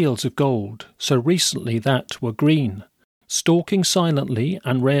 Fields of gold, so recently that were green, stalking silently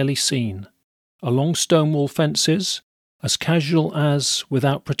and rarely seen, along stone-wall fences, as casual as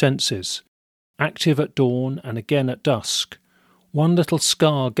without pretences, active at dawn and again at dusk, one little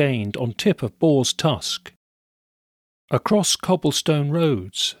scar gained on tip of boar's tusk. Across cobblestone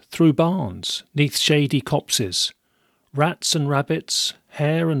roads, through barns, 'neath shady copses, rats and rabbits,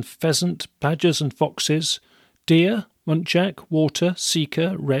 hare and pheasant, badgers and foxes, deer, muntjac, water,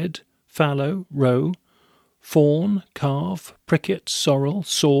 seeker, red, fallow, roe, fawn, calf, pricket, sorrel,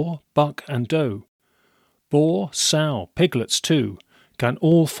 soar, buck and doe. Boar, sow, piglets too, can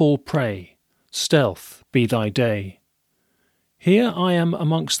all fall prey. Stealth be thy day. Here I am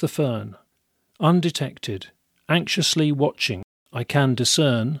amongst the fern, undetected, anxiously watching, I can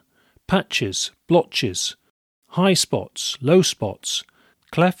discern patches, blotches, high spots, low spots,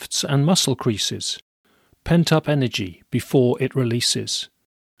 clefts and muscle creases, pent-up energy before it releases.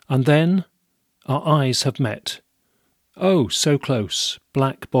 And then our eyes have met. Oh, so close,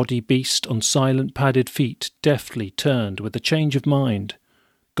 black body beast on silent padded feet deftly turned with a change of mind,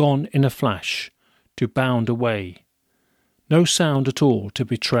 gone in a flash, to bound away. No sound at all to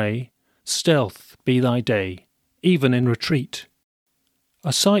betray, stealth be thy day, even in retreat.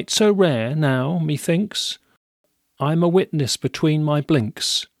 A sight so rare now, methinks, I'm a witness between my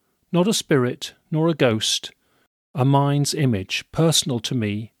blinks, not a spirit nor a ghost, a mind's image personal to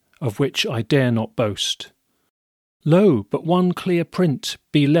me, of which I dare not boast. Lo, but one clear print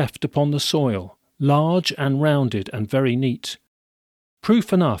be left upon the soil, large and rounded and very neat.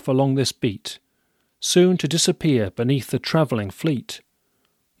 Proof enough along this beat, soon to disappear beneath the travelling fleet.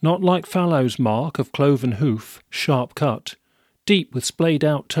 Not like Fallow's mark of cloven hoof, sharp cut, deep with splayed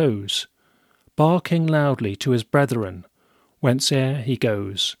out toes, barking loudly to his brethren, whence'er he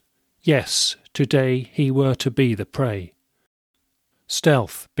goes. Yes, today he were to be the prey.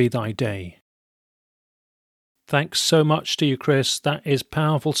 Stealth be thy day. Thanks so much to you, Chris. That is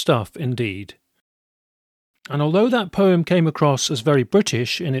powerful stuff indeed. And although that poem came across as very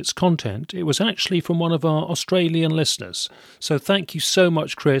British in its content, it was actually from one of our Australian listeners. So thank you so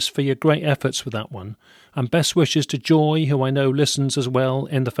much, Chris, for your great efforts with that one. And best wishes to Joy, who I know listens as well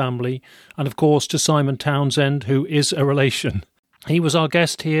in the family, and of course to Simon Townsend, who is a relation. He was our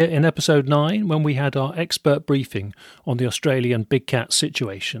guest here in episode 9 when we had our expert briefing on the Australian big cat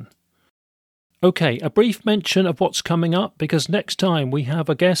situation. Okay, a brief mention of what's coming up, because next time we have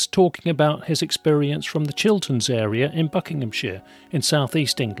a guest talking about his experience from the Chilterns area in Buckinghamshire in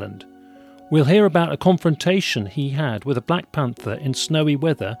southeast England. We'll hear about a confrontation he had with a black panther in snowy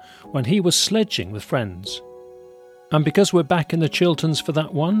weather when he was sledging with friends. And because we're back in the Chilterns for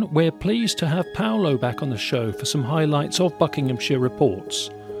that one, we're pleased to have Paolo back on the show for some highlights of Buckinghamshire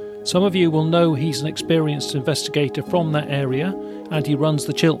reports. Some of you will know he's an experienced investigator from that area, and he runs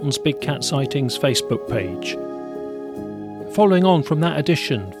the Chilterns Big Cat Sightings Facebook page. Following on from that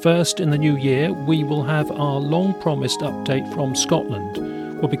edition, first in the new year, we will have our long-promised update from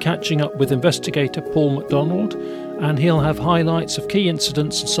Scotland. We'll be catching up with investigator Paul MacDonald, and he'll have highlights of key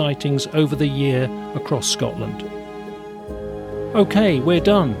incidents and sightings over the year across Scotland. OK, we're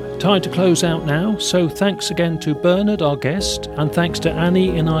done. Time to close out now, so thanks again to Bernard, our guest, and thanks to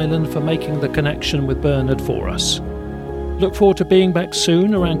Annie in Ireland for making the connection with Bernard for us. Look forward to being back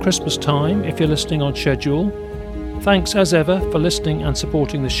soon around Christmas time if you're listening on schedule. Thanks as ever for listening and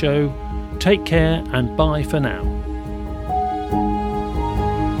supporting the show. Take care and bye for now.